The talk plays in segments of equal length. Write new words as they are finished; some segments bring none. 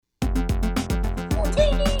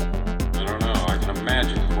I don't know. I can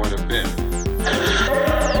imagine quite a bit.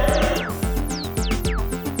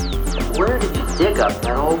 Where did you dig up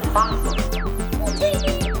that old fossil?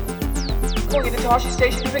 Going into Toshi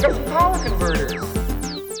Station to pick up some power converters.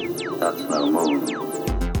 That's no move.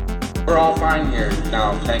 We're all fine here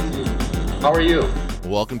now, thank you. How are you?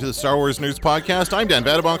 Welcome to the Star Wars News Podcast. I'm Dan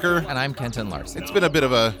Vadabunker. And I'm Kenton Larson. It's been a bit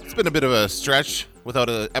of a stretch without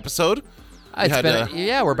an episode.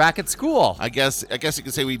 We're back at school. I guess you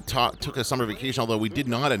could say we took a summer vacation, although we did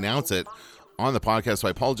not announce it on the podcast. So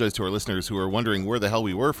I apologize to our listeners who are wondering where the hell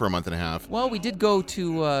we were for a month and a half. Well, we did go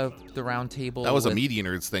to the round table. That was a Media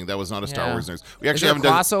Nerds thing. That was not a Star Wars Nerds. We actually haven't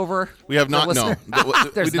done crossover. We have not. No,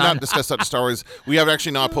 we did none. not discuss such Star Wars. We have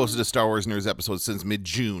actually not posted a Star Wars Nerds episode since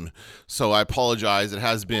mid-June. So I apologize. It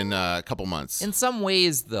has been a couple months. In some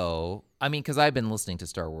ways, though, I mean, because I've been listening to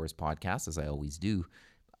Star Wars podcasts as I always do,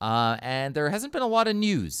 and there hasn't been a lot of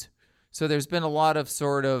news. So there's been a lot of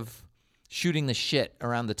sort of shooting the shit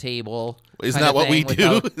around the table. Isn't that what we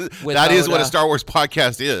do? That is what a Star Wars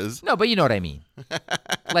podcast is. No, but you know what I mean.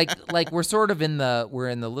 like we're sort of in the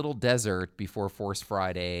little desert before Force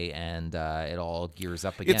Friday, and it all gears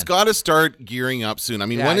up again. It's got to start gearing up soon. I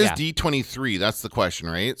mean, when is D23? That's the question,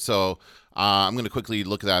 right? So I'm going to quickly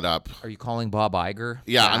look that up. Are you calling Bob Iger?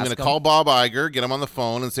 Yeah, I'm going to call Bob Iger, get him on the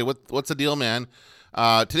phone, and say, what's the deal, man?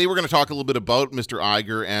 Today we're going to talk a little bit about Mr.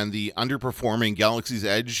 Iger and the underperforming Galaxy's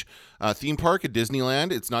Edge theme park at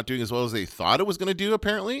Disneyland. It's not doing as well as they thought it was going to do,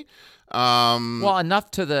 apparently. Well, enough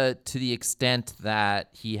to the extent that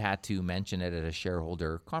he had to mention it at a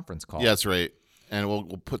shareholder conference call. Yeah, that's right. And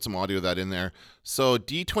we'll put some audio of that in there. So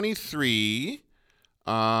D23,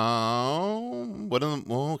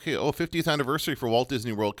 50th anniversary for Walt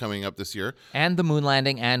Disney World coming up this year. And the moon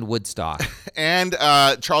landing and Woodstock. And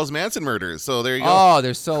Charles Manson murders. So there you go. Oh,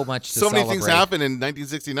 there's so much to celebrate. Many things happened in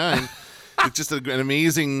 1969. It's just an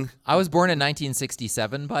amazing... I was born in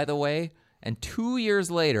 1967, by the way, and 2 years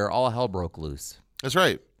later, all hell broke loose. That's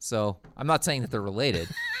right. So I'm not saying that they're related.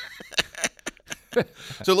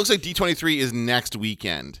 So it looks like D23 is next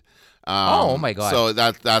weekend. Oh my God. So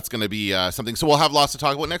that's going to be something. So we'll have lots to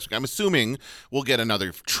talk about next week. I'm assuming we'll get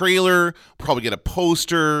another trailer, probably get a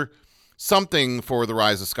poster, something for The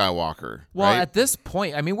Rise of Skywalker. Well, right? At this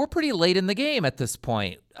point, I mean, we're pretty late in the game at this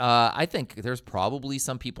point. I think there's probably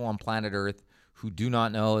some people on planet Earth who do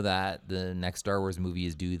not know that the next Star Wars movie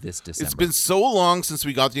is due this December. It's been so long since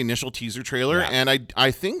we got the initial teaser trailer, and I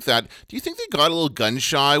think that, do you think they got a little gun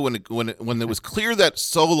shy when it was clear that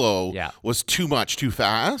Solo was too much, too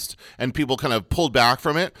fast, and people kind of pulled back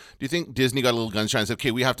from it? Do you think Disney got a little gun shy and said, okay,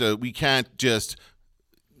 we can't just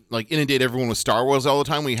like inundate everyone with Star Wars all the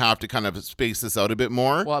time. We have to kind of space this out a bit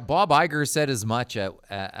more. Well, Bob Iger said as much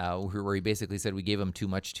where he basically said we gave him too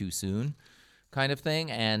much too soon, kind of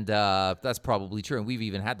thing, and that's probably true. And we've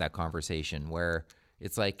even had that conversation where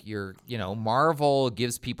it's like Marvel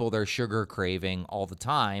gives people their sugar craving all the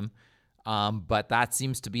time, but that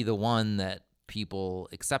seems to be the one that people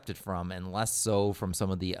accept it from, and less so from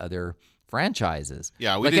some of the other franchises.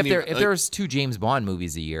 Yeah, if there's 2 James Bond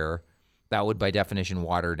movies a year, that would, by definition,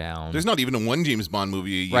 water down. There's not even a 1 James Bond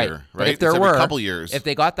movie a year, right? If there it's were every couple years. If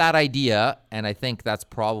they got that idea, and I think that's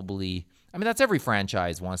probably, that's every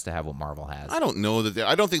franchise wants to have what Marvel has. I don't know that.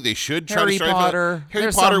 I don't think they should try Harry to strive Potter. Harry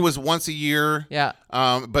Potter was once a year. Yeah.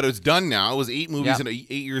 But it's done now. It was 8 movies in 8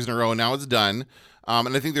 years in a row. Now it's done.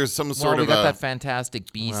 And I think there's some sort of. We got that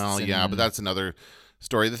Fantastic Beasts. Well, yeah, but that's another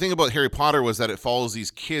story. The thing about Harry Potter was that it follows these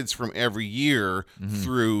kids from every year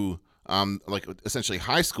through. Like essentially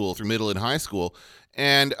high school, through middle and high school.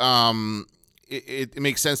 And it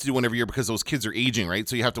makes sense to do one every year because those kids are aging, right?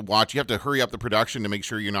 So you have to hurry up the production to make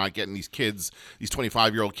sure you're not getting these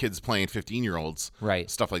 25-year-old kids playing 15-year-olds.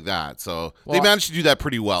 Right. Stuff like that. So they managed to do that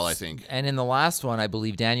pretty well, I think. And in the last one, I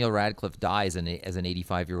believe Daniel Radcliffe dies as an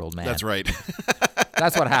 85-year-old man. That's right.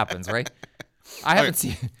 That's what happens, right? I haven't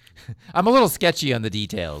seen... I'm a little sketchy on the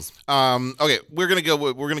details. Okay, we're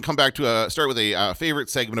gonna come back to start with a favorite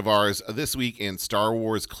segment of ours this week in Star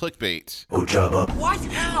Wars clickbait. Oh, Jabba. What?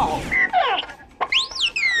 How?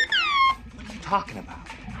 What are you talking about?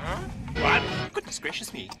 Huh? What? Goodness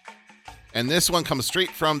gracious me. And this one comes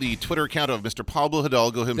straight from the Twitter account of Mr. Pablo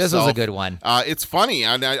Hidalgo himself. This was a good one. It's funny.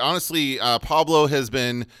 Honestly, Pablo has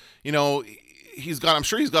been, I'm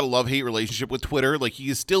sure he's got a love-hate relationship with Twitter. Like, he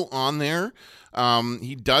is still on there.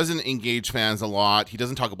 He doesn't engage fans a lot. He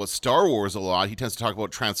doesn't talk about Star Wars a lot. He tends to talk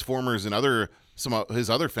about Transformers and some of his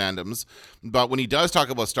other fandoms. But when he does talk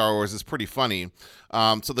about Star Wars, it's pretty funny.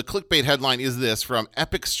 So the clickbait headline is this from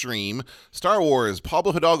Epic Stream. Star Wars,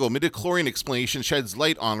 Pablo Hidalgo midichlorian explanation sheds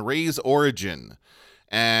light on Rey's origin.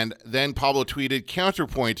 And then Pablo tweeted,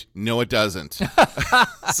 counterpoint, no, it doesn't.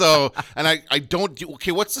 So, and I don't do,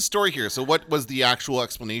 okay, what's the story here? So what was the actual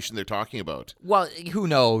explanation they're talking about? Well, who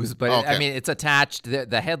knows? But Okay. I mean, it's attached.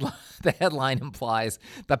 The headline. The headline implies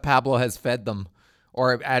that Pablo has fed them,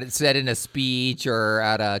 or said in a speech or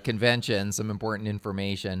at a convention some important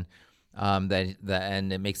information. And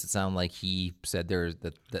it makes it sound like he said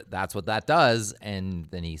that's what that does, and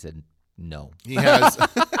then he said no. He has.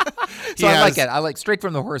 So I like it. I like straight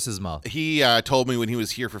from the horse's mouth. He told me when he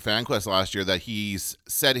was here for FanQuest last year that he's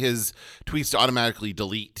set his tweets to automatically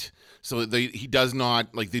delete. So he does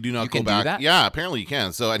not, like, they do not You go can do back. that? Yeah, apparently you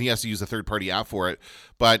can. So, and he has to use a third-party app for it.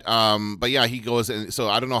 But yeah, he goes, and so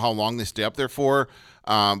I don't know how long they stay up there for.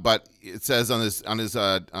 But it says on his kind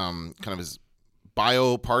of his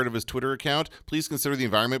bio part of his Twitter account, please consider the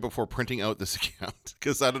environment before printing out this account.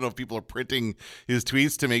 Because I don't know if people are printing his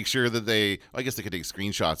tweets to make sure that I guess they could take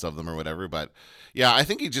screenshots of them or whatever. But yeah, I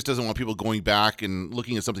think he just doesn't want people going back and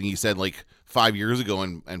looking at something he said like 5 years ago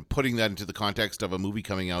and putting that into the context of a movie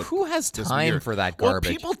coming out. Who has this time year. for that garbage?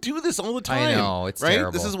 Well, people do this all the time. I know, it's right?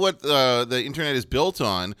 terrible. This is what the internet is built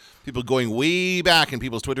on. People going way back in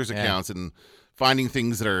people's Twitter's accounts and finding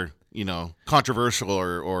things that are, controversial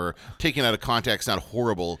or taken out of context, not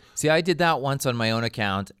horrible. See, I did that once on my own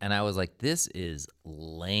account, and I was like, "This is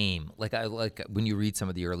lame." Like when you read some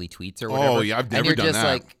of the early tweets or whatever. Oh yeah, I've never and you're done just that.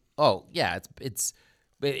 like, "Oh yeah, it's."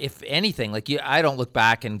 But if anything, like I don't look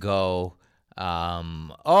back and go,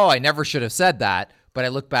 "Oh, I never should have said that." But I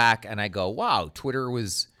look back and I go, "Wow, Twitter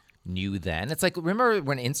was new then." It's like, remember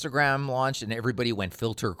when Instagram launched and everybody went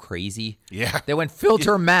filter crazy? Yeah. They went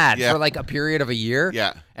filter mad Yeah. for like a period of a year.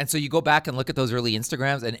 Yeah. And so you go back and look at those early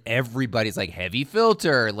Instagrams and everybody's like heavy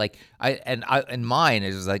filter. Like and mine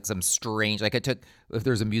is like some strange, like if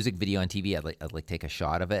there's a music video on TV, I'd take a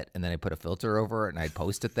shot of it and then I put a filter over it and I'd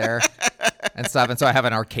post it there and stuff. And so I have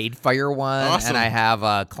an Arcade Fire one Awesome. and I have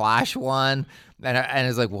a Clash one and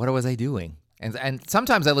it's like, what was I doing? And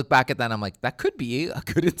sometimes I look back at that and I'm like, that could be a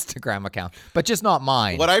good Instagram account, but just not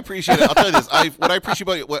mine. What I appreciate, I'll tell you this, what I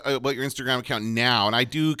appreciate about your Instagram account now, and I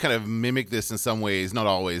do kind of mimic this in some ways, not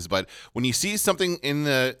always, but when you see something in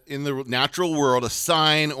the natural world, a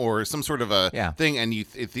sign or some sort of a thing, and you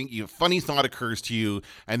think a funny thought occurs to you,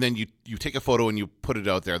 and then you take a photo and you put it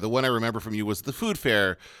out there. The one I remember from you was the food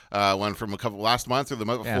fair one from last month or the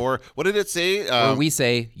month before. What did it say? Or we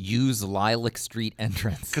say, use Lilac Street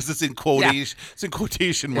entrance. Because it's in quotation. It's in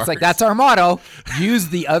quotation marks. It's like, that's our motto. Use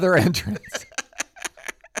the other entrance.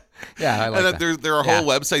 Yeah, I like and that. there are whole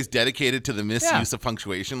websites dedicated to the misuse of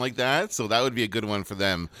punctuation like that. So that would be a good one for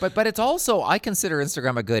them. But it's also, I consider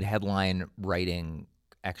Instagram a good headline writing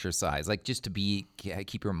exercise, like just to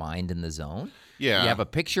keep your mind in the zone. Yeah. You have a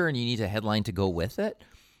picture and you need a headline to go with it.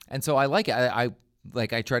 And so I like it. I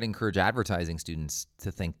try to encourage advertising students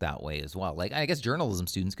to think that way as well. Like, I guess journalism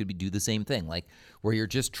students could do the same thing, like where you're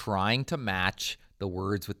just trying to match the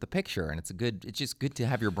words with the picture. And it's just good to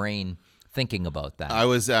have your brain thinking about that. I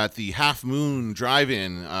was at the Half Moon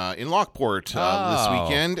Drive-In in Lockport this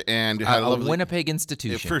weekend, and had a lovely Winnipeg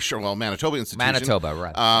institution. for sure. Well, Manitoba institution. Manitoba,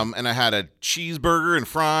 right? And I had a cheeseburger and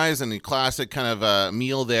fries and a classic kind of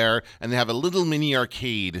meal there, and they have a little mini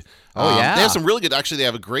arcade. Oh, yeah. They have some really good. Actually, they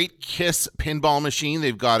have a great Kiss pinball machine.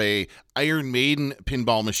 They've got a Iron Maiden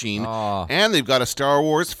pinball machine, and they've got a Star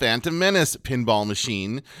Wars Phantom Menace pinball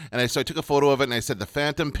machine. And so I took a photo of it and I said the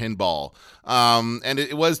Phantom Pinball. And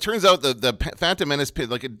it turns out the Phantom Menace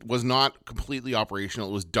it was not completely operational.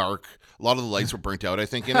 It was dark. A lot of the lights were burnt out, I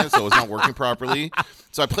think, in it, so it was not working properly.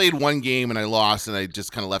 So I played one game and I lost, and I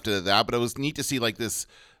just kind of left it at that. But it was neat to see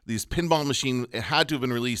these pinball machine. It had to have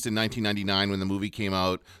been released in 1999 when the movie came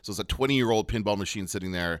out, so it's a 20-year-old pinball machine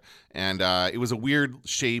sitting there, and it was a weird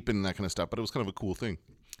shape and that kind of stuff, but it was kind of a cool thing.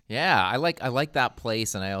 Yeah, I like that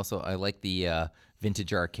place, and I like the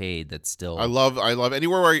vintage arcade that's still. I love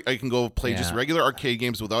anywhere where I can go play just Yeah. regular arcade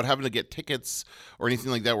games without having to get tickets or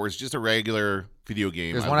anything like that, where it's just a regular video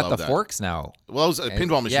game. There's I one at love the that. Forks now. Well, it was a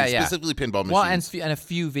pinball machine, yeah. specifically pinball machines. Well, and a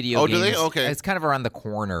few video Oh, games. do they? Okay. It's kind of around the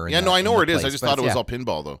corner. Yeah, no, I know where it is. I just thought it was all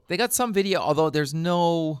pinball, though. They got some video, although there's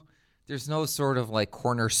no sort of like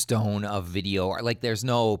cornerstone of video, or like there's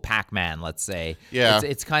no Pac-Man, let's say. Yeah.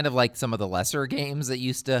 It's kind of like some of the lesser games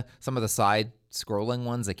that some of the side scrolling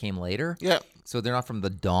ones that came later. Yeah. So they're not from the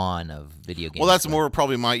dawn of video games. Well, that's more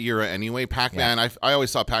probably my era anyway. Pac-Man, I always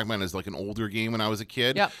saw Pac-Man as like an older game when I was a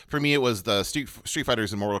kid. Yeah. For me, it was the Street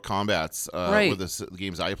Fighters and Mortal Kombats were the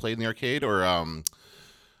games I played in the arcade, or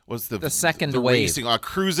what's the second the wave. racing?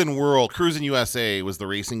 Cruisin' USA was the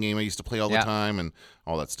racing game I used to play all the time, and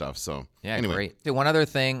all that stuff. So Yeah, anyway. great. Hey, one other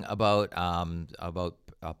thing about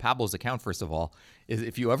Pablo's account, first of all, is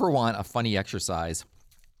if you ever want a funny exercise,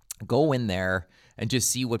 go in there and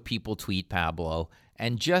just see what people tweet Pablo.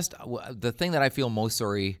 And just the thing that I feel most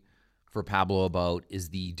sorry for Pablo about is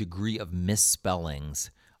the degree of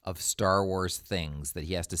misspellings of Star Wars things that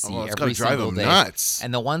he has to see it's every gotta drive single him day. nuts.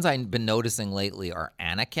 And the ones I've been noticing lately are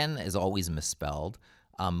Anakin is always misspelled.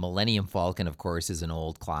 Millennium Falcon, of course, is an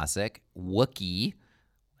old classic. Wookiee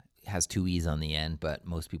has 2 E's on the end, but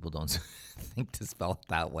most people don't think to spell it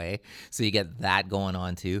that way. So you get that going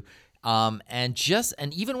on too. And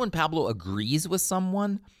even when Pablo agrees with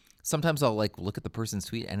someone, sometimes I'll like look at the person's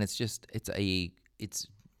tweet and it's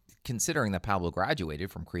considering that Pablo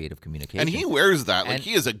graduated from creative communication. And he wears that. Like And-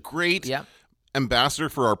 he is a great ambassador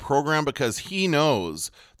for our program because he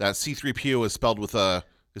knows that C-3PO is spelled with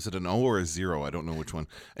is it an O or a 0? I don't know which one.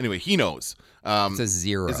 Anyway, he knows. It's a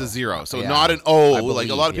 0. It's a 0. So Yeah. not an O. I Like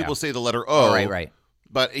a lot of believe, people say the letter O. Oh, right.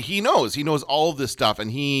 But he knows all of this stuff, and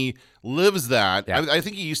he lives that. Yeah. I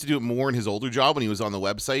think he used to do it more in his older job when he was on the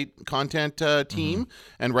website content team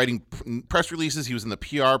and writing press releases. He was in the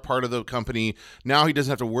PR part of the company. Now he doesn't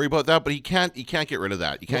have to worry about that, but he can't get rid of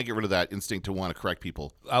that. He can't get rid of that instinct to want to correct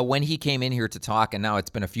people. When he came in here to talk, and now it's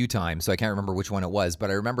been a few times, so I can't remember which one it was, but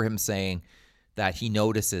I remember him saying that he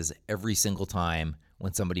notices every single time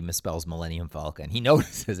when somebody misspells Millennium Falcon. He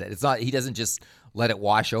notices it. It's not. He doesn't just let it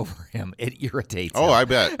wash over him. It irritates him. Oh, I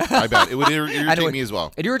bet. It would irritate me as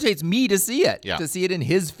well. It irritates me to see it. Yeah. To see it in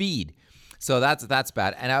his feed. So that's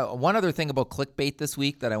bad. And one other thing about clickbait this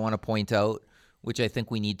week that I want to point out, which I think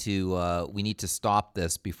we need to stop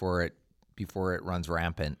this before it runs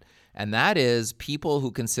rampant, and that is people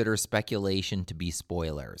who consider speculation to be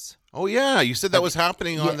spoilers. Oh yeah, you said that was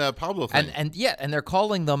happening on the Pablo thing. And they're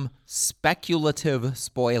calling them speculative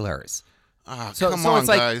spoilers. Come on, it's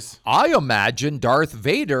like, guys. I imagine Darth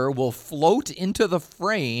Vader will float into the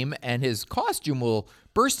frame and his costume will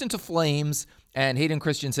burst into flames and Hayden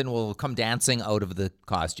Christensen will come dancing out of the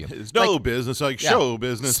costume. It's no business like show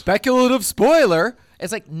business. Speculative spoiler.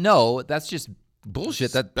 It's like, no, that's just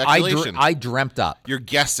bullshit that Speculation. I dreamt up. You're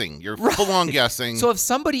guessing. You're full-on guessing. So if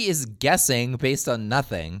somebody is guessing based on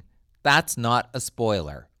nothing, that's not a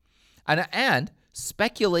spoiler. And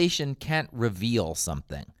speculation can't reveal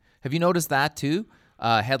something. Have you noticed that too?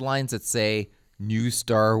 Headlines that say, new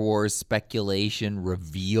Star Wars speculation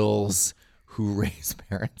reveals who Rey's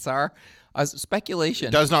parents are. Speculation.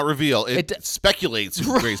 It does not reveal. It speculates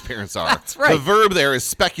who Rey's parents are. That's right. The verb there is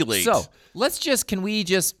speculate. So can we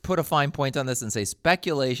just put a fine point on this and say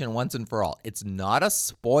speculation once and for all? It's not a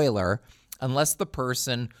spoiler unless the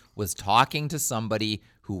person was talking to somebody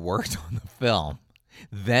who worked on the film.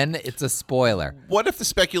 Then it's a spoiler. What if the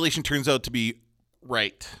speculation turns out to be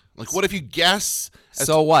right? Like, what if you guess?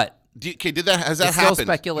 So what? Has that It's happened? still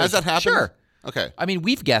speculation. Has that happened? Sure. Okay. I mean,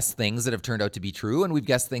 we've guessed things that have turned out to be true, and we've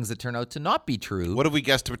guessed things that turn out to not be true. What have we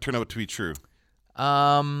guessed to turn out to be true?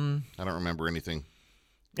 I don't remember anything.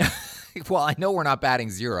 Well, I know we're not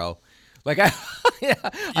batting zero. Like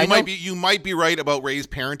You might be right about Rey's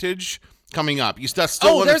parentage coming up. That's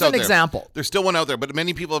still one there's that's out an example. There's still one out there, but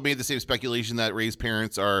many people have made the same speculation that Rey's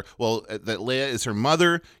parents are that Leia is her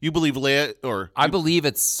mother. You believe Leia, or I believe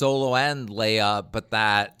it's Solo and Leia, but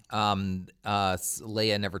that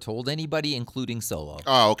Leia never told anybody, including Solo.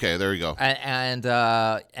 Oh, okay, there you go. And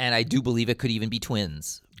I do believe it could even be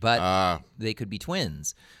twins, but they could be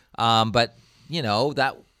twins. But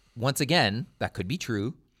that once again, that could be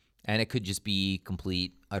true, and it could just be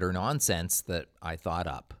complete utter nonsense that I thought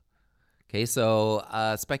up. Okay, so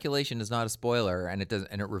speculation is not a spoiler, and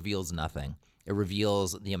it reveals nothing. It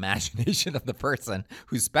reveals the imagination of the person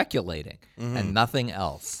who's speculating, and nothing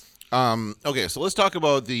else. Okay, so let's talk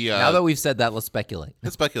about the. Now that we've said that, let's speculate.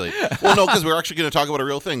 Let's speculate. Well, no, because we're actually going to talk about a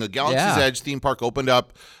real thing. The Galaxy's Edge theme park opened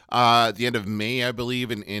up at the end of May, I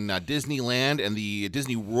believe, in Disneyland, and the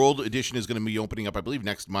Disney World edition is going to be opening up, I believe,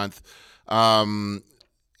 next month.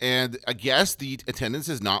 And I guess the attendance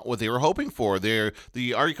is not what they were hoping for. The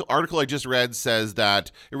article I just read says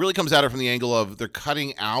that it really comes at it from the angle of they're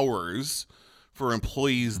cutting hours for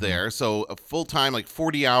employees there. So a full-time, like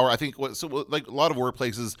 40-hour, I think, like a lot of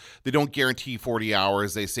workplaces, they don't guarantee 40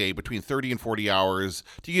 hours. They say between 30 and 40 hours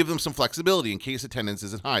to give them some flexibility in case attendance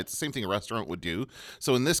isn't high. It's the same thing a restaurant would do.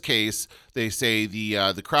 So in this case, they say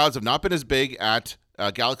the crowds have not been as big at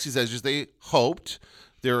Galaxy's Edge as they hoped.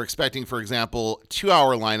 They're expecting, for example,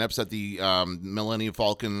 2-hour lineups at the Millennium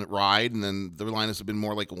Falcon ride, and then the lineups have been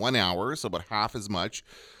more like 1 hour, so about half as much.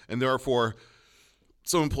 And therefore,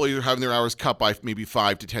 some employees are having their hours cut by maybe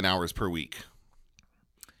 5 to 10 hours per week.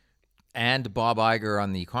 And Bob Iger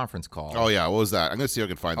on the conference call. Oh, yeah. What was that? I'm going to see if I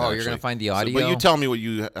can find that. Oh, you're going to find the audio? But you tell me what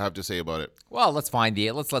you have to say about it. Well, let's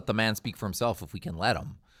let the man speak for himself if we can let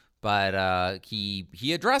him. But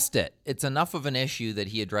he addressed it. It's enough of an issue that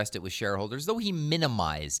he addressed it with shareholders, though he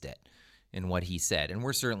minimized it in what he said. And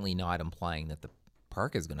we're certainly not implying that the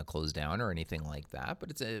park is going to close down or anything like that.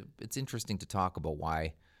 But it's interesting to talk about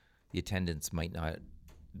why the attendance might not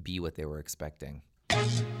be what they were expecting.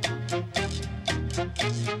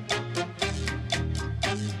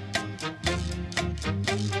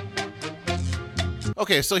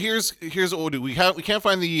 Okay, so here's what we'll do. We can't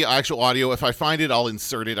find the actual audio. If I find it, I'll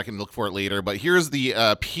insert it. I can look for it later. But here's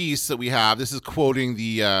the piece that we have. This is quoting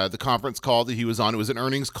the conference call that he was on. It was an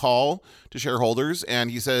earnings call to shareholders, and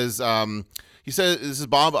he says this is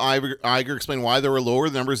Bob Iger explained why there were lower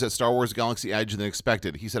numbers at Star Wars Galaxy Edge than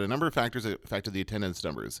expected. He said a number of factors affected the attendance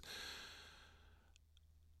numbers.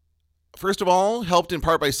 First of all, helped in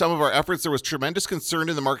part by some of our efforts, there was tremendous concern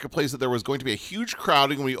in the marketplace that there was going to be a huge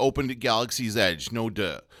crowding when we opened Galaxy's Edge. No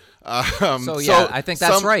duh. I think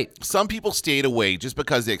that's right. Some people stayed away just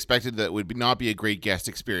because they expected that it would not be a great guest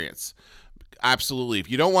experience. Absolutely. If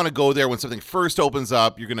you don't want to go there when something first opens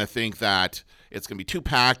up, you're going to think that it's going to be too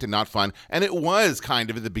packed and not fun. And it was kind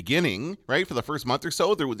of at the beginning, right? For the first month or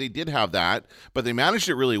so, they did have that, but they managed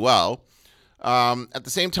it really well. At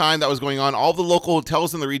the same time that was going on, all the local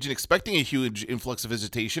hotels in the region, expecting a huge influx of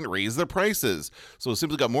visitation, raised their prices. So it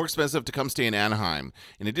simply got more expensive to come stay in Anaheim.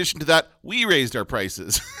 In addition to that, we raised our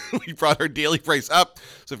prices. We brought our daily price up.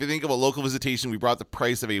 So if you think about local visitation, we brought the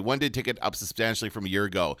price of a one-day ticket up substantially from a year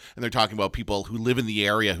ago. And they're talking about people who live in the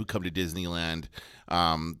area who come to Disneyland.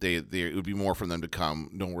 It would be more for them to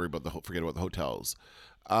come. Don't worry about forget about the hotels.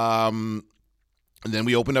 And then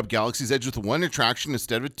we opened up Galaxy's Edge with one attraction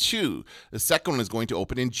instead of two. The second one is going to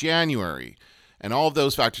open in January. And all of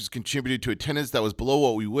those factors contributed to attendance that was below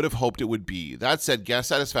what we would have hoped it would be. That said, guest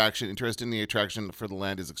satisfaction, interest in the attraction for the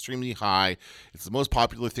land is extremely high. It's the most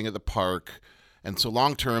popular thing at the park. And so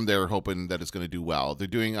long term, they're hoping that it's going to do well. They're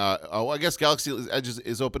doing, I guess Galaxy's Edge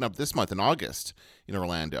is open up this month in August in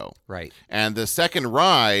Orlando. Right. And the second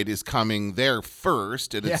ride is coming there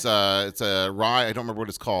first. And it's a ride, I don't remember what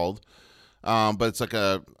it's called. But it's like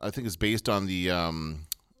I think it's based on the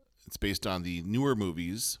newer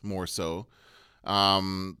movies more so.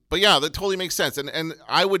 But yeah, that totally makes sense. And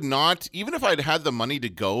I would not, even if I'd had the money to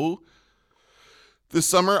go this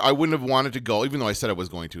summer, I wouldn't have wanted to go, even though I said I was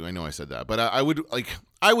going to. I know I said that, but I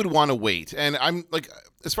would want to wait. And I'm like,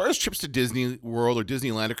 as far as trips to Disney World or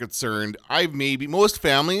Disneyland are concerned, most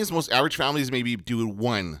average families maybe do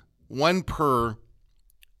one per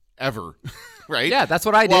ever. Right? Yeah, that's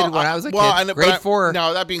what I did when I was a kid. Grade 4.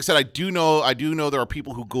 Now, that being said, I do know there are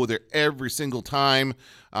people who go there every single time.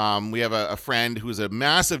 We have a friend who's a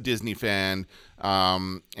massive Disney fan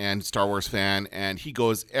and Star Wars fan, and he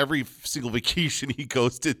goes every single vacation he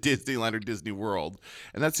goes to Disneyland or Disney World,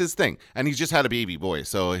 and that's his thing. And he's just had a baby boy,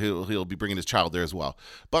 so he'll be bringing his child there as well.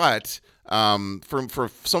 But for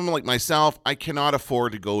someone like myself, I cannot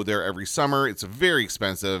afford to go there every summer. It's very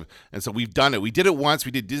expensive, and so we've done it. We did it once.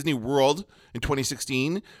 We did Disney World in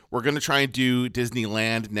 2016. We're going to try and do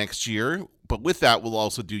Disneyland next year, but with that, we'll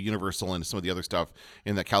also do Universal and some of the other stuff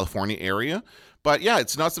in the California area. But yeah,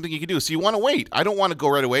 it's not something you can do. So you want to wait. I don't want to go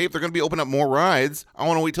right away. If they're going to be opening up more rides, I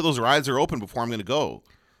want to wait till those rides are open before I'm going to go.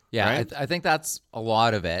 Yeah, right? I think that's a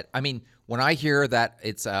lot of it. I mean, when I hear that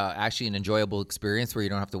it's actually an enjoyable experience where you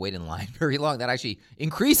don't have to wait in line very long, that actually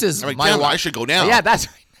increases I should go now. Yeah, that's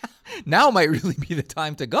right. Now might really be the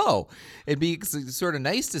time to go. It'd be sort of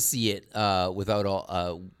nice to see it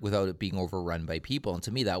without it being overrun by people. And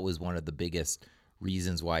to me, that was one of the biggest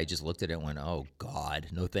reasons why I just looked at it and went, oh, God,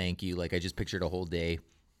 no thank you. Like, I just pictured a whole day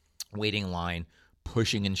waiting in line,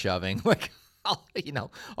 pushing and shoving, like,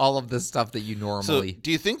 all of the stuff that you normally... So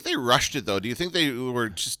do you think they rushed it, though? Do you think they were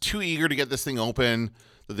just too eager to get this thing open,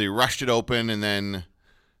 that they rushed it open and then...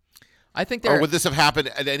 I think or would this have happened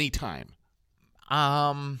at any time?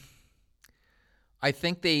 I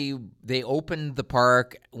think they opened the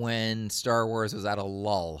park when Star Wars was at a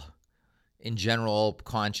lull in general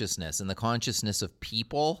consciousness and the consciousness of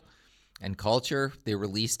people and culture. They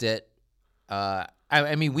released it.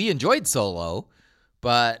 I mean, we enjoyed Solo,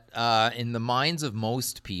 but in the minds of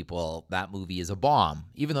most people, that movie is a bomb,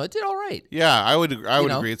 even though it did all right. Yeah, I would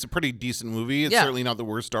agree. It's a pretty decent movie. It's certainly not the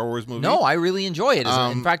worst Star Wars movie. No, I really enjoy it.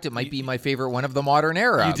 In fact, it might be my favorite one of the modern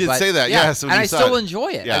era. You did say that, yes. And I still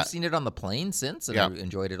enjoy it. Yeah. I've seen it on the plane since, and I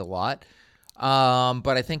enjoyed it a lot.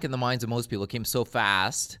 But I think in the minds of most people, it came so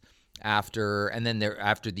fast after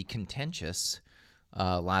the contentious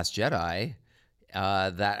Last Jedi,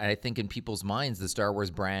 that I think in people's minds, the Star Wars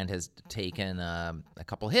brand has taken a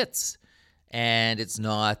couple hits, and it's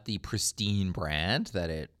not the pristine brand that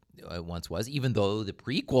it once was, even though the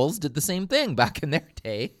prequels did the same thing back in their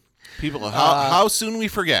day. People, how soon we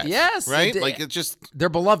forget. Yes, right. Like it just they're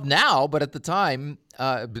beloved now, but at the time,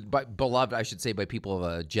 beloved, I should say, by people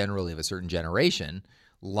of generally of a certain generation,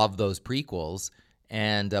 love those prequels.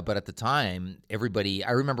 And but at the time, everybody.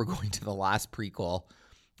 I remember going to the last prequel.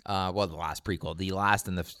 The last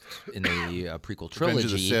in the prequel trilogy, Revenge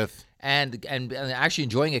of the Sith. and actually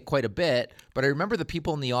enjoying it quite a bit. But I remember the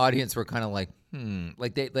people in the audience were kind of like,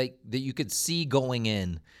 that you could see going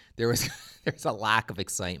in. There's a lack of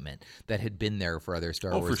excitement that had been there for other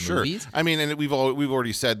Star Wars for sure. movies. I mean, and we've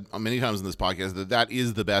already said many times in this podcast that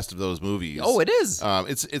is the best of those movies. Oh, it is.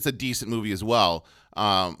 It's a decent movie as well.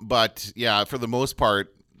 But yeah, for the most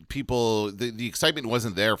part, people the excitement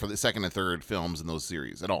wasn't there for the second and third films in those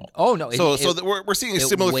series at all. Oh no! We're seeing a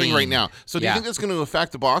similar thing right now. So do you think that's going to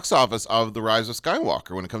affect the box office of The Rise of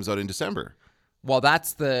Skywalker when it comes out in December? Well,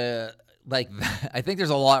 that's I think there's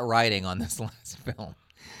a lot riding on this last film,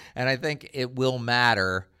 and I think it will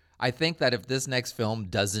matter. I think that if this next film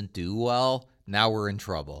doesn't do well, now we're in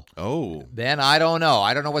trouble. Oh, then I don't know.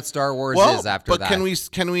 I don't know what Star Wars is after that. But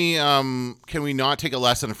can we not take a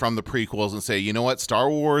lesson from the prequels and say, you know what, Star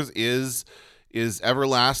Wars is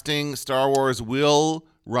everlasting. Star Wars will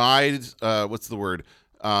ride. What's the word?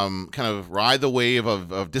 Kind of ride the wave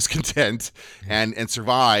of discontent and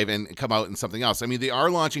survive and come out in something else. I mean, they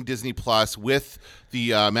are launching Disney Plus with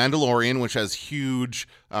the Mandalorian, which has huge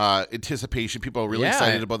anticipation. People are really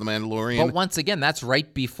excited about the Mandalorian. But once again, that's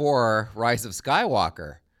right before Rise of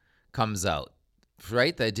Skywalker comes out,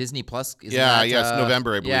 right? The Disney Plus. It's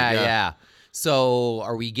November, I believe. Yeah. So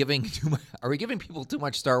are we giving people too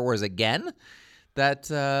much Star Wars again?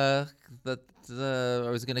 That are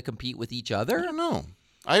going to compete with each other? I don't know.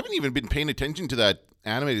 I haven't even been paying attention to that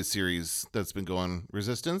animated series that's been going,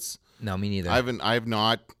 Resistance. No, me neither. I have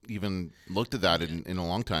not even looked at that in a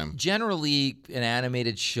long time. Generally, an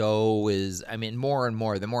animated show is, more and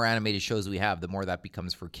more, the more animated shows we have, the more that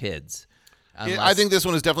becomes for kids. I think this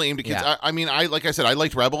one is definitely aimed at kids. Yeah. Like I said, I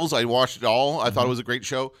liked Rebels. I watched it all. I thought it was a great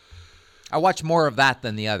show. I watch more of that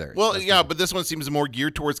than the others. Well, but this one seems more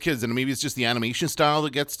geared towards kids, and maybe it's just the animation style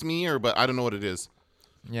that gets to me, but I don't know what it is.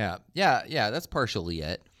 Yeah, that's partially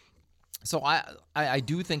it. So I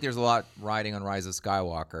do think there's a lot riding on Rise of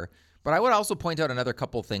Skywalker, but I would also point out another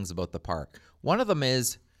couple things about the park. One of them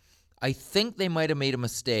is I think they might have made a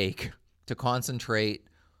mistake to concentrate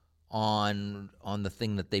on the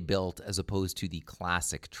thing that they built as opposed to the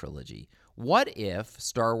classic trilogy. What if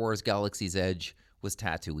Star Wars Galaxy's Edge was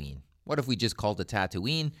Tatooine? What if we just called it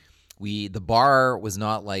Tatooine? The bar was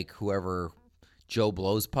not like whoever Joe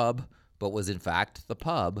Blow's pub, but was in fact the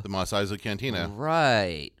pub. The Mos Eisley Cantina.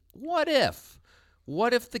 Right. What if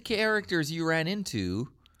the characters you ran into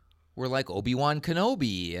were like Obi-Wan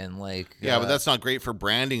Kenobi and like... Yeah, but that's not great for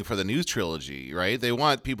branding for the new trilogy, right? They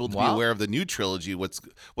want people to be aware of the new trilogy, what's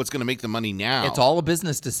going to make the money now. It's all a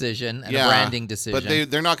business decision and a branding decision.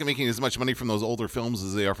 But they're not going to make as much money from those older films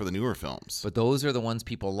as they are for the newer films. But those are the ones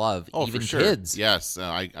people love, even for sure. kids. Yes,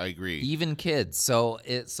 I agree. Even kids.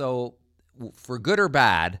 So for good or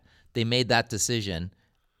bad, they made that decision.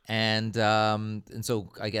 And so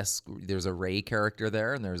I guess there's a Rey character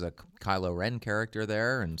there, and there's a Kylo Ren character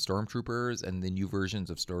there, and Stormtroopers, and the new versions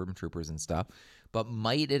of Stormtroopers and stuff. But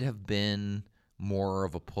might it have been more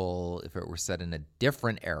of a pull if it were set in a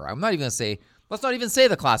different era? I'm not even going to say, let's not even say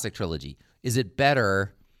the classic trilogy. Is it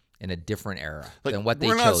better in a different era than what they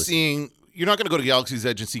chose? You're not going to go to Galaxy's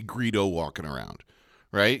Edge and see Greedo walking around,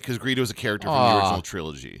 right? Because Greedo's a character from the original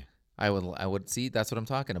trilogy. I would see. That's what I'm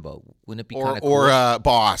talking about. Wouldn't it be kind of cool? Or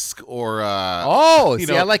Bosk or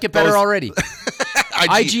I like it better already.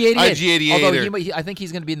 IG-88. IG-88. Although I think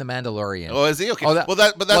he's going to be in the Mandalorian. Oh, is he? Okay. They're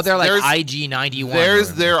like IG-91.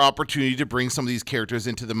 There's their opportunity to bring some of these characters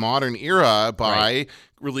into the modern era by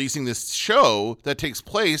releasing this show that takes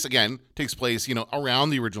place around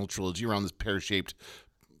the original trilogy, around this pear-shaped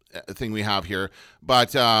thing we have here,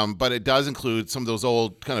 but it does include some of those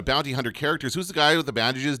old kind of bounty hunter characters. Who's the guy with the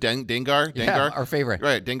bandages? Dengar? Yeah, our favorite.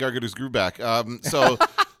 Right, Dengar got his groove back. So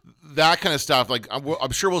that kind of stuff. Like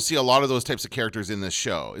I'm sure we'll see a lot of those types of characters in this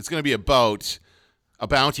show. It's going to be about a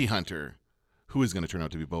bounty hunter who is going to turn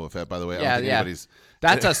out to be Boba Fett. By the way, I don't think anybody's.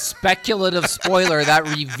 That's a speculative spoiler that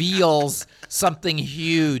reveals something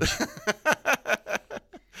huge.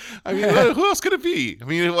 I mean, who else could it be? I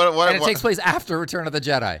mean, and it takes place after Return of the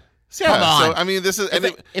Jedi. Yeah, come on. So, I mean, this is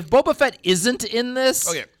if Boba Fett isn't in this.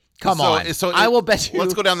 Okay. Come on. I will bet you.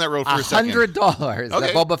 Let's go down that road for a second. $100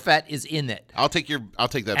 that Boba Fett is in it. I'll take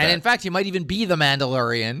that. And in fact, he might even be the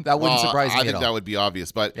Mandalorian. That wouldn't surprise me at all. I think that would be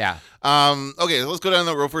obvious, but yeah. Okay, let's go down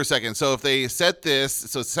that road for a second. So if they set this,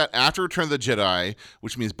 so it's set after Return of the Jedi,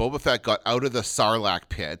 which means Boba Fett got out of the Sarlacc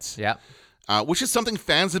pit. Yeah. which is something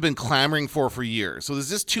fans have been clamoring for years. So there's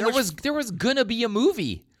just too much. There was gonna be a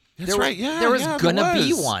movie. That's right. Yeah, there was yeah, gonna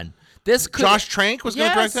be was. one. This could, Josh Trank was going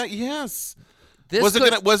to direct Yes. that. Yes. This Was could-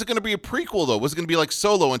 it going to be a prequel though? Was it going to be like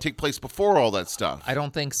Solo and take place before all that stuff? I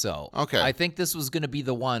don't think so. Okay. I think this was going to be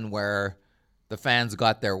the one where the fans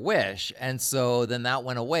got their wish, and so then that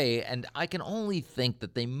went away. And I can only think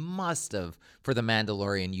that they must have, for The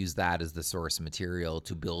Mandalorian, used that as the source material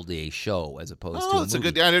to build a show as opposed to a that's a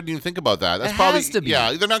movie. good. I didn't even think about that. That's It probably has to be.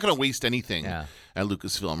 Yeah. They're not going to waste anything Yeah. at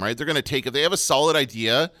Lucasfilm, right? They're going to take if they have a solid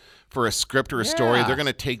idea for a script or a story, Yeah. they're going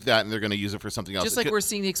to take that and they're going to use it for something else. Just like we're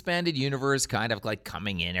seeing the expanded universe kind of like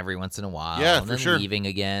coming in every once in a while, Yeah, and for then sure. leaving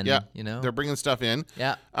again. Yeah, you know, they're bringing stuff in.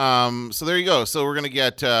 Yeah. So there you go. So we're gonna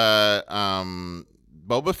get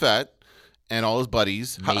Boba Fett and all his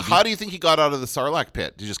buddies. Maybe. How do you think he got out of the Sarlacc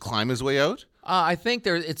pit? Did he just climb his way out? I think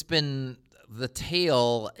it's been the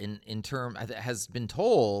tale in term has been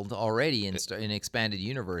told already in expanded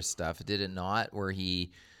universe stuff. Did it not? Where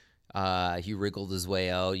he wriggled his way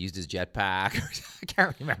out, used his jetpack. I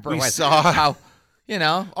can't remember. We what- saw- how, you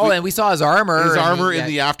know. Oh, and we saw his armor. His and armor he- in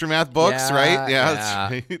the Aftermath books, yeah, right? yeah.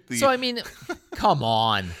 That's right. So I mean, come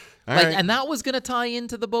on. All Like, right. and that was gonna tie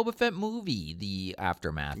into the Boba Fett movie, the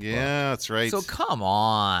Aftermath. book. Yeah, that's right. So come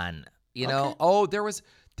on, you know. Okay. Oh, there was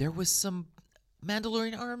some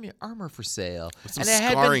Mandalorian armor for sale, some and it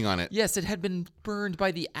had scarring been, on it. Yes, it had been burned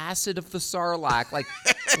by the acid of the Sarlacc. Like,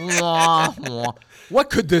 mwah, mwah. What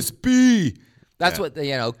could this be? That's what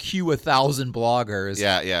the Q 1,000 bloggers.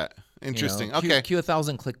 yeah. Interesting. You know, Okay. Q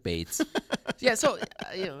 1,000 clickbaits. Yeah, so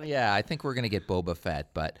yeah, I think we're gonna get Boba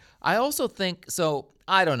Fett, but I also think so.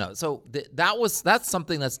 I don't know. So that's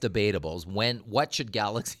something that's debatable. Is what should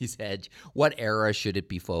Galaxy's Edge? What era should it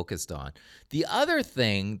be focused on? The other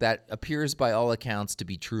thing that appears by all accounts to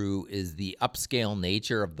be true is the upscale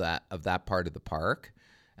nature of that part of the park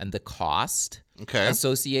and the cost Okay.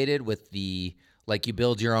 associated with the you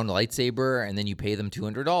build your own lightsaber and then you pay them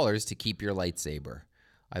 $200 to keep your lightsaber.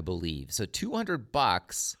 I believe. So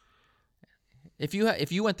 $200. If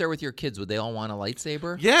you went there with your kids, would they all want a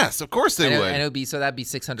lightsaber? Yes, of course they and would. And it would be that'd be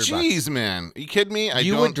 $600. Jeez, man, are you kidding me?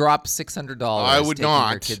 You would drop $600. I would taking not.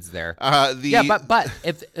 your kids there. Yeah, but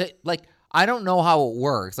if I don't know how it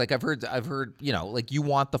works. Like I've heard you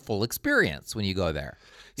want the full experience when you go there.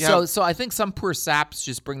 Yeah. So I think some poor saps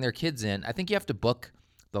just bring their kids in. I think you have to book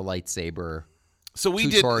the lightsaber. So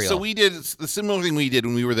we tutorial. did the similar thing we did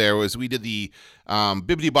when we were there was we did the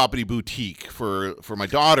Bibbidi Boppity Boutique for my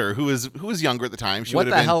daughter who was younger at the time. She What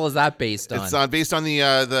would the have been, hell is that based on? It's based on the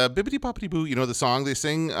Bibbidi Boppity Boo. You know the song they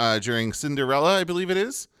sing during Cinderella, I believe it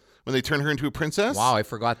is, when they turn her into a princess. Wow, I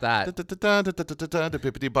forgot that.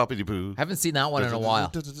 Bibbidi Boppity Boo. Haven't seen that one in a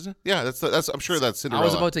while. Yeah, that's I'm sure that's I Cinderella.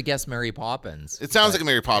 was about to guess Mary Poppins. It sounds like a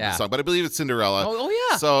Mary Poppins yeah. song, but I believe it's Cinderella. Oh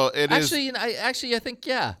yeah. So it is. Actually, I think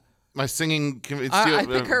yeah. My singing I think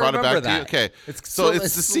I brought it back remember to you. that. Okay, It's so so- it's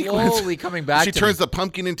it's the sequence. slowly coming back She to turns me. the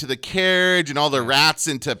pumpkin into the carriage and all the rats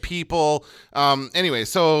into people. Anyway,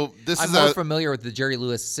 so this I'm is more a familiar with the Jerry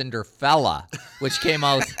Lewis Cinderfella, which came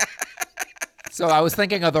out. So I was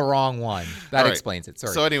thinking of the wrong one. That All right. explains it.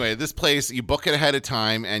 Sorry. So anyway, this place you book it ahead of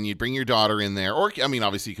time, and you bring your daughter in there, or I mean,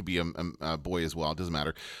 obviously, you could be a boy as well. It doesn't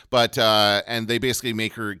matter. But and they basically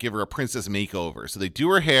give her a princess makeover. So they do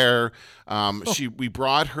her hair. We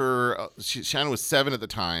brought her. Shannon was 7 at the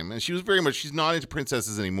time, and she was very much. She's not into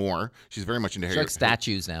princesses anymore. She's very much into She hair. likes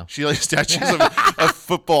statues now. She likes statues of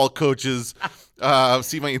football coaches.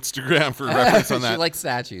 See my Instagram for reference on that. She likes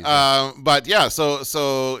statues. But yeah,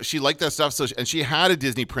 so she liked that stuff. And she had a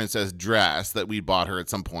Disney princess dress that we bought her at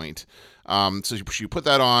some point. So she put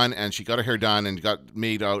that on, and she got her hair done and got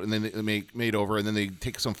made out, and then they made over, and then they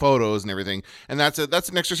take some photos and everything. And that's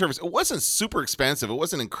an extra service. It wasn't super expensive. It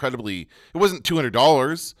wasn't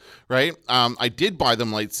 $200, right? I did buy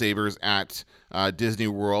them lightsabers at Disney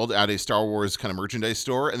World at a Star Wars kind of merchandise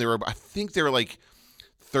store, and I think they were like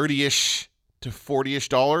 30-ish to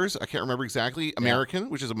 $40-ish. I can't remember exactly.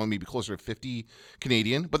 American, which is maybe closer to 50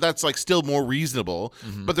 Canadian, but that's like still more reasonable.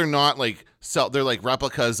 Mm-hmm. But they're not like they're like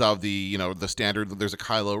replicas of the the standard. There's a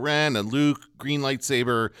Kylo Ren, a Luke green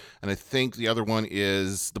lightsaber, and I think the other one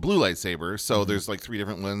is the blue lightsaber. So Mm-hmm. there's like 3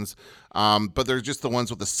 different ones. But they're just the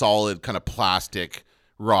ones with the solid kind of plastic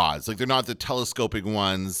rods. Like they're not the telescoping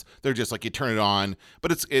ones. They're just like you turn it on.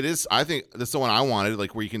 But it is I think that's the one I wanted,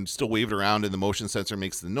 like where you can still wave it around and the motion sensor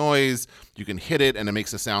makes the noise. You can hit it and it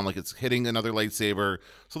makes a sound like it's hitting another lightsaber.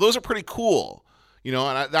 So those are pretty cool.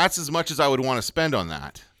 And that's as much as I would want to spend on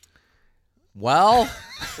that. well,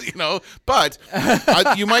 But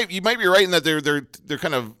you might be right in that they're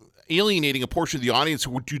kind of alienating a portion of the audience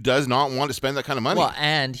who does not want to spend that kind of money. Well,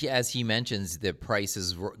 and as he mentions, the price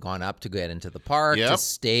has gone up to get into the park, Yep. to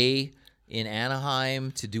stay in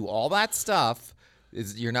Anaheim, to do all that stuff.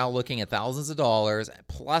 You're now looking at thousands of dollars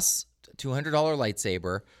plus $200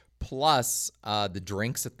 lightsaber. Plus, the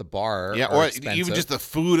drinks at the bar Yeah, are or expensive. even just the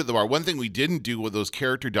food at the bar. One thing we didn't do with those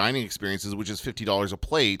character dining experiences, which is $50 a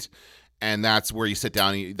plate, and that's where you sit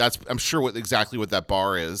down. And that's I'm sure exactly what that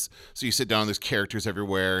bar is. So you sit down, and there's characters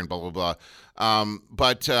everywhere, and blah blah blah.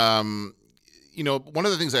 But you know, one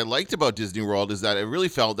of the things I liked about Disney World is that I really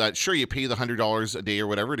felt that sure you pay the $100 a day or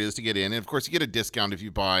whatever it is to get in, and of course you get a discount if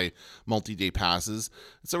you buy multi-day passes.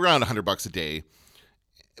 It's around $100 a day.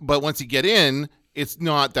 But once you get in, it's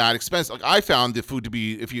not that expensive. Like I found the food to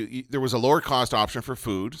be, there was a lower cost option for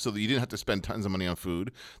food, so that you didn't have to spend tons of money on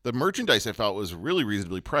food. The merchandise I felt was really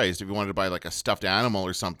reasonably priced. If you wanted to buy like a stuffed animal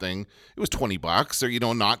or something, it was $20,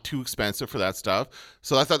 or not too expensive for that stuff.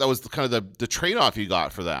 So I thought that was kind of the trade off you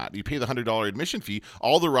got for that. You pay the $100 admission fee.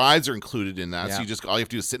 All the rides are included in that, Yeah. so all you have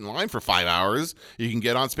to do is sit in line for 5 hours. You can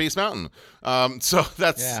get on Space Mountain. So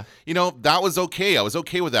that's that was okay. I was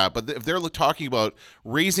okay with that. But if they're talking about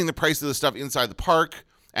raising the price of the stuff inside the park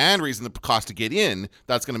and raising the cost to get in,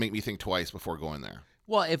 that's going to make me think twice before going there.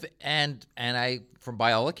 Well, from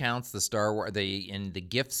by all accounts, the Star Wars, the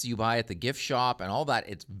gifts you buy at the gift shop and all that,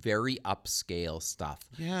 it's very upscale stuff.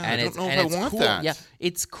 Yeah, and I don't know if I want cool. that. Yeah,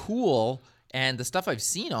 it's cool. And the stuff I've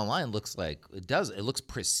seen online looks like it looks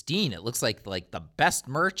pristine. It looks like the best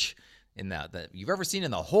merch in that you've ever seen in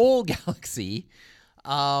the whole galaxy.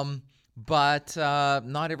 But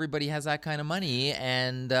not everybody has that kind of money,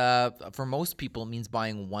 and for most people, it means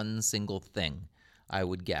buying one single thing, I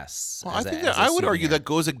would guess. Well, I would argue that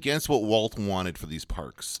goes against what Walt wanted for these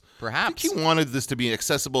parks. Perhaps. I think he wanted this to be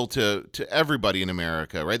accessible to everybody in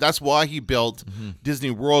America, right? That's why he built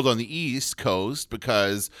Disney World on the East Coast,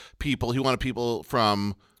 because he wanted people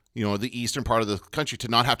from the eastern part of the country to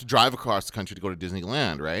not have to drive across the country to go to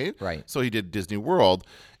Disneyland, right? Right. So he did Disney World.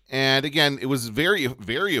 And again, it was very,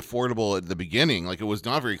 very affordable at the beginning. Like, it was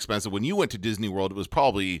not very expensive. When you went to Disney World, it was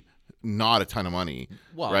probably not a ton of money,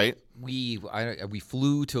 right? We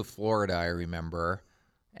flew to Florida, I remember,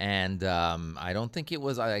 and I don't think it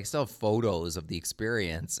was. I still have photos of the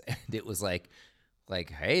experience, and it was like,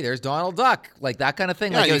 hey, there's Donald Duck, like that kind of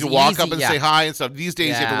thing. Yeah, like you can walk up and say hi and stuff. These days,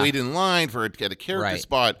 you have Yeah. to wait in line to get a character Right.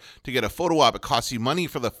 spot, to get a photo op. It costs you money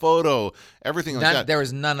for the photo, everything like that. There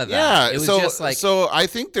was none of that. Yeah, It was so just like, so I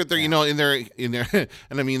think that they're in their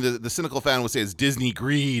and I mean the cynical fan would say it's Disney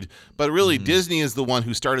greed, but really Disney is the one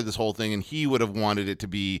who started this whole thing, and he would have wanted it to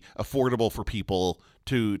be affordable for people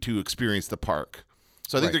to experience the park.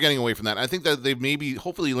 So I think Right. they're getting away from that. I think that they've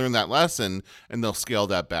hopefully learned that lesson, and they'll scale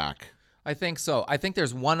that back. I think so. I think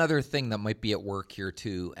there's one other thing that might be at work here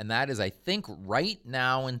too, and that is I think right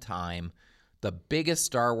now in time, the biggest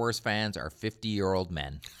Star Wars fans are 50-year-old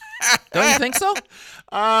men. Don't you think so?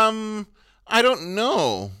 I don't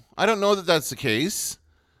know. I don't know that that's the case.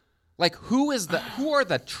 Like who are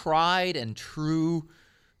the tried and true,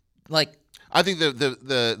 like, I think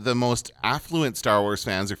the most affluent Star Wars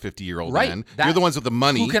fans are 50-year-old right? men. You're the ones with the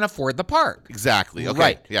money. who can afford the park. Exactly. Okay.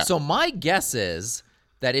 Right. Yeah. So my guess is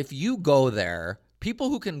that if you go there, people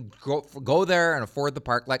who can go there and afford the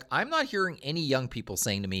park, like I'm not hearing any young people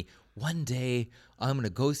saying to me, one day I'm going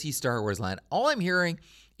to go see Star Wars Land. All I'm hearing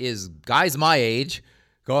is guys my age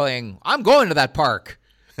going, I'm going to that park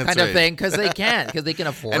kind of right. thing, because they can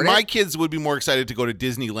afford And it. my kids would be more excited to go to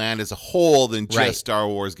Disneyland as a whole than just Right. Star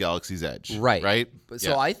Wars Galaxy's Edge. Right. Right?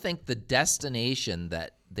 So I think the destination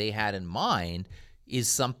that they had in mind is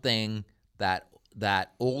something that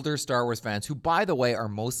older Star Wars fans, who, by the way, are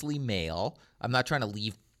mostly male. I'm not trying to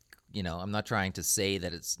leave, I'm not trying to say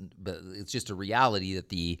that but it's just a reality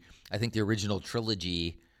that I think the original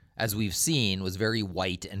trilogy, as we've seen, was very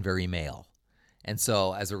white and very male. And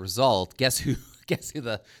so as a result, guess who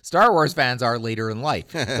the Star Wars fans are later in life?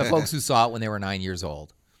 The folks who saw it when they were 9 years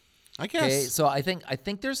old. I guess. Okay, so I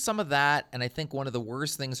think there's some of that, and I think one of the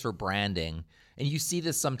worst things for branding, and you see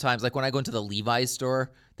this sometimes, like when I go into the Levi's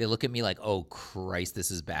store, they look at me like, "Oh Christ, this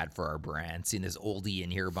is bad for our brand." Seeing this oldie in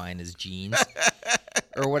here buying his jeans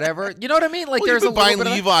or whatever, you know what I mean? Like, Well, there's you've a been little buying bit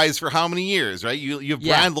of Levi's for how many years, right? You have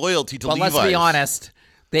Yeah. brand loyalty to but Levi's. let's be honest,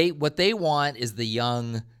 what they want is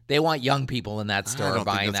they want young people in that I store don't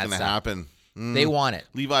buying think that's that going to stuff. happen. They want it.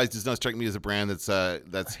 Levi's does not strike me as a brand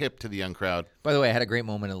that's hip to the young crowd. By the way, I had a great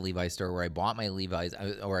moment at the Levi's store where I bought my Levi's,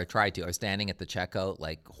 or I tried to. I was standing at the checkout,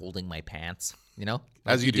 like holding my pants, like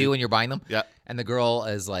As you do. when you're buying them. Yeah. And the girl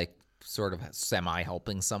is like sort of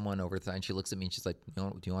semi-helping someone over the and she looks at me and she's like,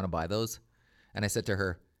 do you want to buy those? And I said to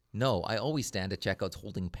her, no, I always stand at checkouts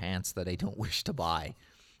holding pants that I don't wish to buy.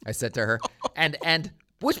 I said to her, and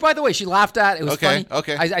which, by the way, she laughed at. It was Okay, funny.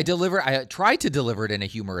 okay. I tried to deliver it in a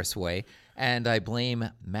humorous way, and I blame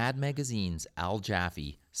Mad Magazine's Al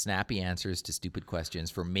Jaffe snappy answers to stupid questions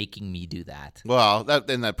for making me do that. Well,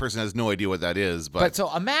 that person has no idea what that is, But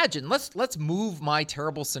so imagine, let's move my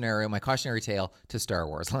terrible scenario, my cautionary tale, to Star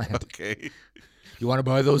Wars land. okay. You want to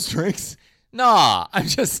buy those drinks? Nah, I'm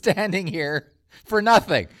just standing here for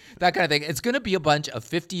nothing. That kind of thing. It's going to be a bunch of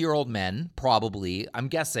 50-year-old men, probably. I'm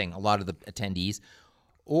guessing a lot of the attendees,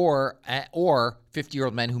 or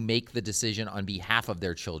 50-year-old men who make the decision on behalf of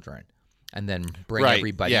their children, and then bring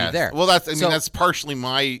everybody yes. there. Well, that's partially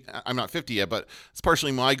my. I'm not 50 yet, but it's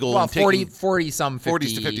partially my goal. Well, in taking 40 some 50,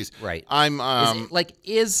 40s to 50s. Right. I'm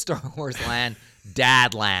is Star Wars land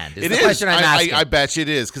Dad land? Is It the is. question I'm asking. I bet you it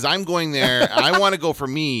is, because I'm going there. I want to go for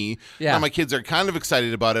me. Yeah. Now, my kids are kind of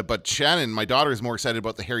excited about it, but Shannon, my daughter, is more excited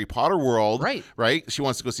about the Harry Potter world. Right. Right? She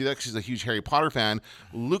wants to go see that because she's a huge Harry Potter fan.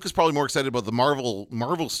 Luke is probably more excited about the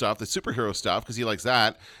Marvel stuff, the superhero stuff, because he likes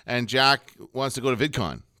that. And Jack wants to go to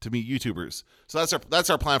VidCon to meet YouTubers. So that's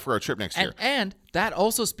our plan for our trip next year. And that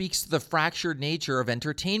also speaks to the fractured nature of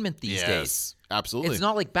entertainment these days. Yes, absolutely. It's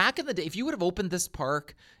not like back in the day. If you would have opened this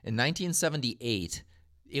park in 1978,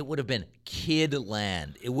 it would have been kid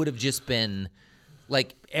land. It would have just been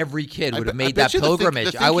like every kid would have made that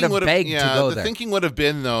pilgrimage. I would have begged to go there. The thinking would have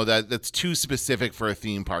been, though, that that's too specific for a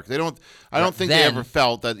theme park. I don't think they ever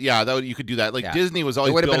felt that. Yeah, you could do that. Like Disney was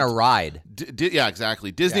always. It would have built, been a ride. Yeah,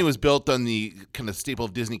 exactly. Disney was built on the kind of staple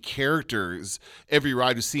of Disney characters. Every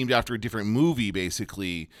ride was themed after a different movie,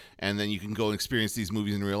 basically, and then you can go and experience these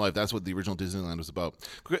movies in real life. That's what the original Disneyland was about.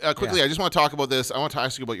 Quickly, I just want to talk about this. I want to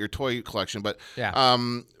ask you about your toy collection, but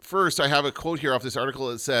first, I have a quote here off this article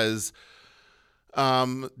that says.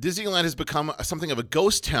 Disneyland has become something of a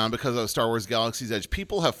ghost town because of Star Wars Galaxy's Edge.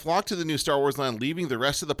 People have flocked to the new Star Wars land, leaving the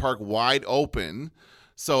rest of the park wide open.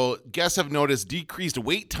 So guests have noticed decreased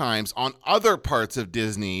wait times on other parts of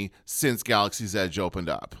Disney since Galaxy's Edge opened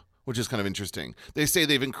up, which is kind of interesting. They say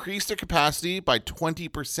they've increased their capacity by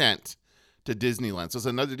 20% to Disneyland. So it's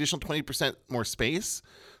another additional 20% more space.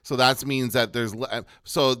 So that means that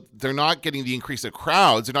so they're not getting the increase of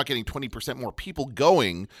crowds. They're not getting 20% more people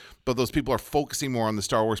going, but those people are focusing more on the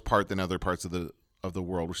Star Wars part than other parts of the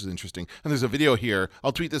world, which is interesting. And there's a video here.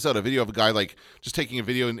 I'll tweet this out. A video of a guy like just taking a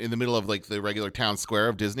video in the middle of like the regular town square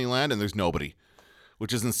of Disneyland, and there's nobody,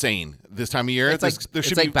 which is insane this time of year. It's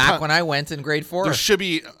like back when I went in grade 4. There should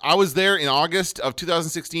be. I was there in August of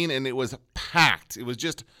 2016, and it was packed. It was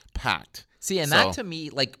just packed. See, and that to me,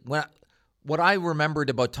 like what I remembered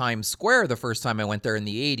about Times Square the first time I went there in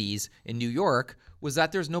the 80s in New York was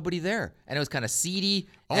that there's nobody there. And it was kind of seedy.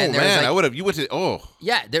 Oh, and man. You went to,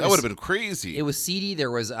 yeah, that would have been crazy. It was seedy. There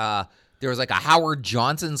was like a Howard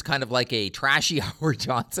Johnson's, kind of like a trashy Howard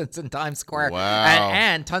Johnson's in Times Square. Wow.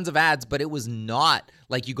 And tons of ads, but it was not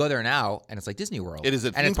like you go there now and it's like Disney World. It is a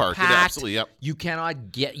and theme park. Packed. Absolutely, yep. You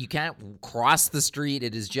can't cross the street.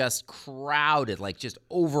 It is just crowded, like just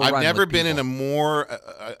overrun. I've never with been in people. a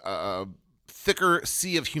more thicker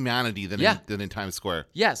sea of humanity than in Times Square.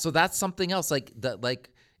 Yeah, so that's something else. Like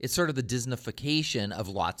it's sort of the Disneyfication of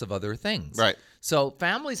lots of other things. Right. So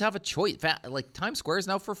families have a choice. Like Times Square is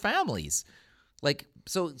now for families. Like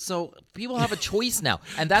so people have a choice now,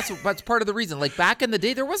 and that's part of the reason. Like back in the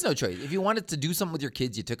day, there was no choice. If you wanted to do something with your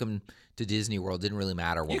kids, you took them to Disney World. It didn't really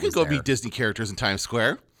matter what. You can go meet Disney characters in Times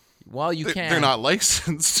Square. Well, you can. They're not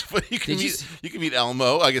licensed, but you can meet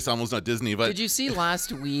Elmo. I guess Elmo's not Disney, but did you see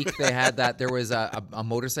last week they had that there was a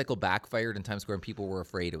motorcycle backfired in Times Square and people were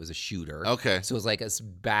afraid it was a shooter. Okay. So it was like a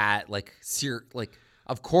bad,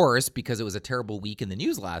 of course, because it was a terrible week in the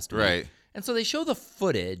news last week. Right. And so they show the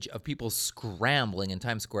footage of people scrambling in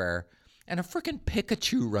Times Square and a freaking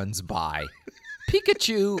Pikachu runs by.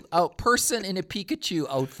 A person in a Pikachu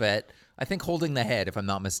outfit, I think holding the head, if I'm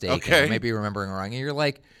not mistaken. Okay. I may be remembering wrong. And you're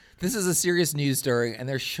like, this is a serious news story, and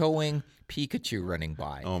they're showing Pikachu running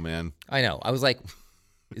by. Oh, man. I know. I was like,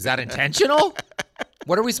 is that intentional?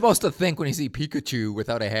 What are we supposed to think when you see Pikachu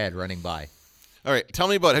without a head running by? All right. Tell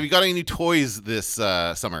me have you got any new toys this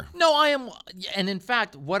summer? No, I am. And in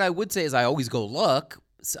fact, what I would say is I always go look.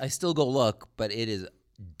 I still go look, but it is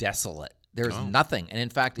desolate. There's nothing. And in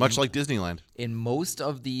fact, much like Disneyland. In most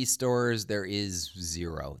of the stores, there is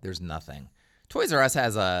zero. There's nothing. Toys R Us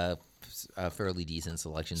has a fairly decent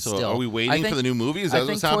selection so still. Are we waiting for the new movie? Is that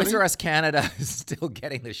what's happening? Toys R Us Canada is still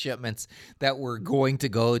getting the shipments that were going to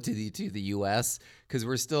go to the US because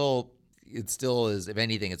it still is, if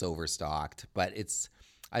anything, it's overstocked. But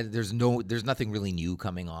there's nothing really new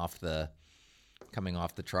coming off the coming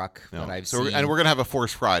off the truck No. that I've So seen. and we're gonna have a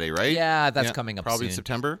Force Friday, right? Yeah, that's coming up probably in soon.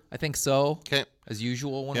 September. I think so. Okay. As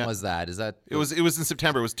usual. When Yeah. was that? Is that? It was in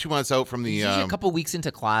September. It was 2 months out from the. Usually a couple weeks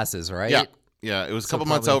into classes, right? Yeah. Yeah, it was a So couple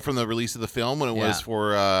months probably- out from the release of the film when it was Yeah.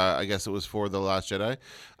 for, I guess it was for The Last Jedi.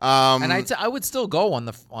 And I would still go on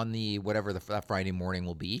the whatever that Friday morning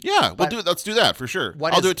will be. Yeah, we'll But do it. Let's do that for sure.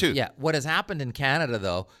 what I'll has- do it too. Yeah. What has happened in Canada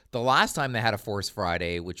though? The last time they had a Force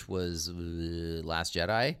Friday, which was Last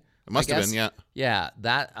Jedi. It must I have guess. been, yeah.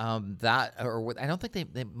 Yeah, I don't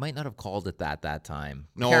think they might not have called it that time.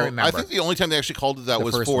 No, Can't remember. I think the only time they actually called it that The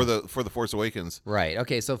was first for one. the Force Awakens. Right.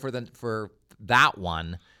 Okay. So for that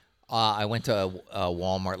one, I went to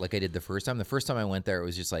Walmart like I did the first time. The first time I went there, it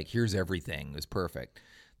was just like, here's everything. It was perfect.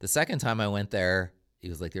 The second time I went there, it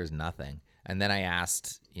was like, there's nothing. And then I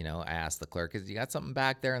asked the clerk, "You got something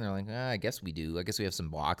back there?" And they're like, "I guess we do. I guess we have some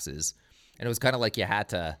boxes." And it was kind of like you had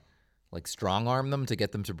to like strong arm them to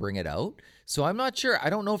get them to bring it out. So I'm not sure. I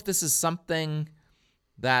don't know if this is something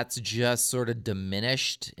that's just sort of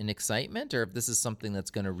diminished in excitement, or if this is something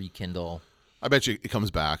that's going to rekindle. I bet you it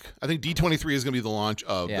comes back. I think D23 is going to be the launch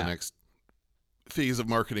of Yeah. the next phase of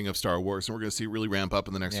marketing of Star Wars, and we're going to see it really ramp up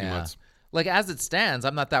in the next few months. Like as it stands,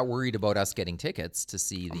 I'm not that worried about us getting tickets to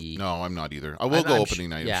see the. No, I'm not either. I will go opening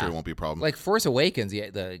night. I'm sure it won't be a problem. Like Force Awakens,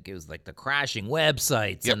 it was like the crashing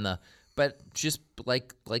websites Yep. and but just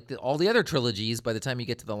like all the other trilogies, by the time you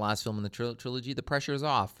get to the last film in the trilogy, the pressure's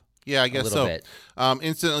off. Yeah, I guess little so. bit.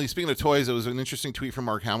 Incidentally, speaking of toys, it was an interesting tweet from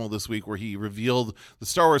Mark Hamill this week where he revealed the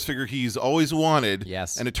Star Wars figure he's always wanted.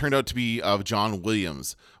 Yes. And it turned out to be of John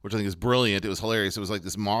Williams, which I think is brilliant. It was hilarious. It was like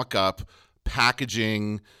this mock-up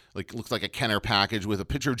packaging, like looks like a Kenner package with a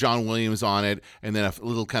picture of John Williams on it, and then a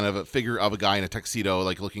little kind of a figure of a guy in a tuxedo,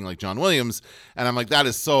 like looking like John Williams. And I'm like, that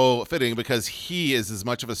is so fitting because he is as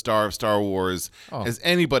much of a star of Star Wars as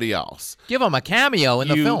anybody else. Give him a cameo in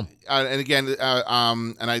the film. And again,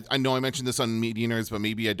 and I know I mentioned this on Media Nerds, but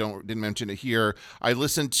maybe I didn't mention it here. I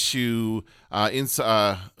listened to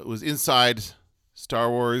Inside Star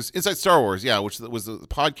Wars, yeah, which was a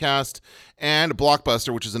podcast, and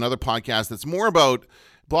Blockbuster, which is another podcast that's more about.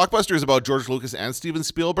 Blockbuster is about George Lucas and Steven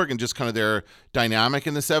Spielberg and just kind of their dynamic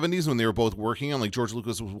in the 70s when they were both working on, like George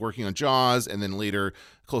Lucas was working on Jaws and then later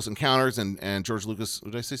Close Encounters, and George Lucas,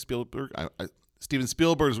 did I say Spielberg? Steven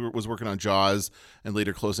Spielberg was working on Jaws and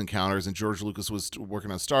later Close Encounters, and George Lucas was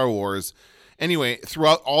working on Star Wars. Anyway,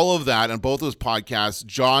 throughout all of that, on both those podcasts,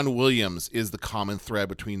 John Williams is the common thread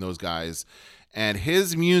between those guys. And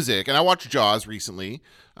his music, and I watched Jaws recently.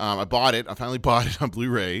 I finally bought it on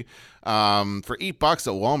Blu-ray for $8 at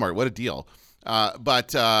Walmart. What a deal. But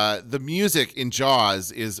the music in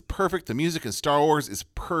Jaws is perfect. The music in Star Wars is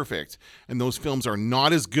perfect. And those films are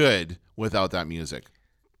not as good without that music.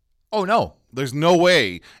 Oh, no. There's no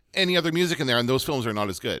way any other music in there, and those films are not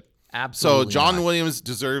as good. Absolutely. So John not. Williams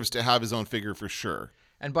deserves to have his own figure for sure.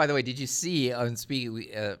 And by the way, did you see,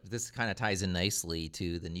 this kind of ties in nicely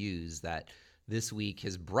to the news that this week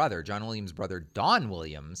his brother, John Williams' brother, Don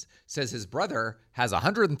Williams, says his brother has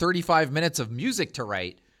 135 minutes of music to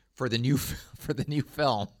write for the new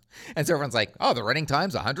film. And so everyone's like, oh, the running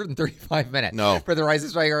time's 135 minutes No. for The Rise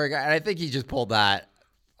of Skywalker. And I think he just pulled that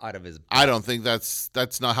out of his butt. I don't think that's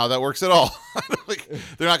not how that works at all. I don't think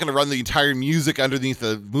they're not going to run the entire music underneath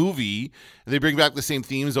the movie. They bring back the same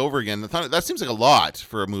themes over again. That seems like a lot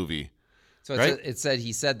for a movie. So right?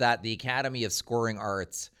 he said that the Academy of Scoring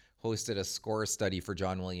Arts hosted a score study for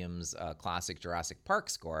John Williams' classic Jurassic Park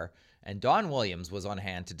score, and Don Williams was on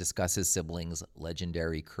hand to discuss his siblings'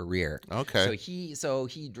 legendary career. Okay. So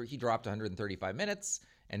he dropped 135 minutes,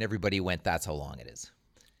 and everybody went, "That's how long it is."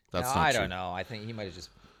 That's now, not I true. don't know. I think he might have just.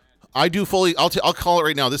 I do fully. I'll call it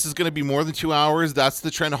right now. This is going to be more than 2 hours. That's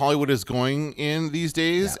the trend Hollywood is going in these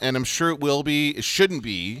days, and I'm sure it will be. It shouldn't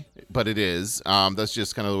be, but it is. That's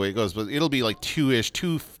just kind of the way it goes. But it'll be like 2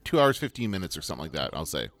 hours 15 minutes or something like that. I'll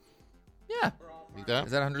say. Yeah. Think that?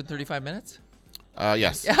 Is that 135 minutes?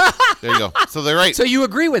 Yes. There you go. So they're right. So you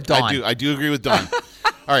agree with Don? I do agree with Don.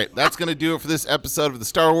 All right, that's going to do it for this episode of the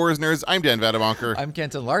Star Wars Nerds. I'm Dan Vadebonker. I'm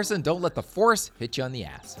Kenton Larson. Don't let the Force hit you on the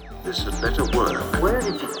ass. This had better work. Where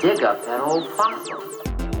did you dig up that old fossil?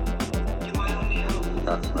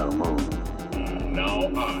 That's no moon. Now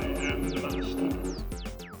I am the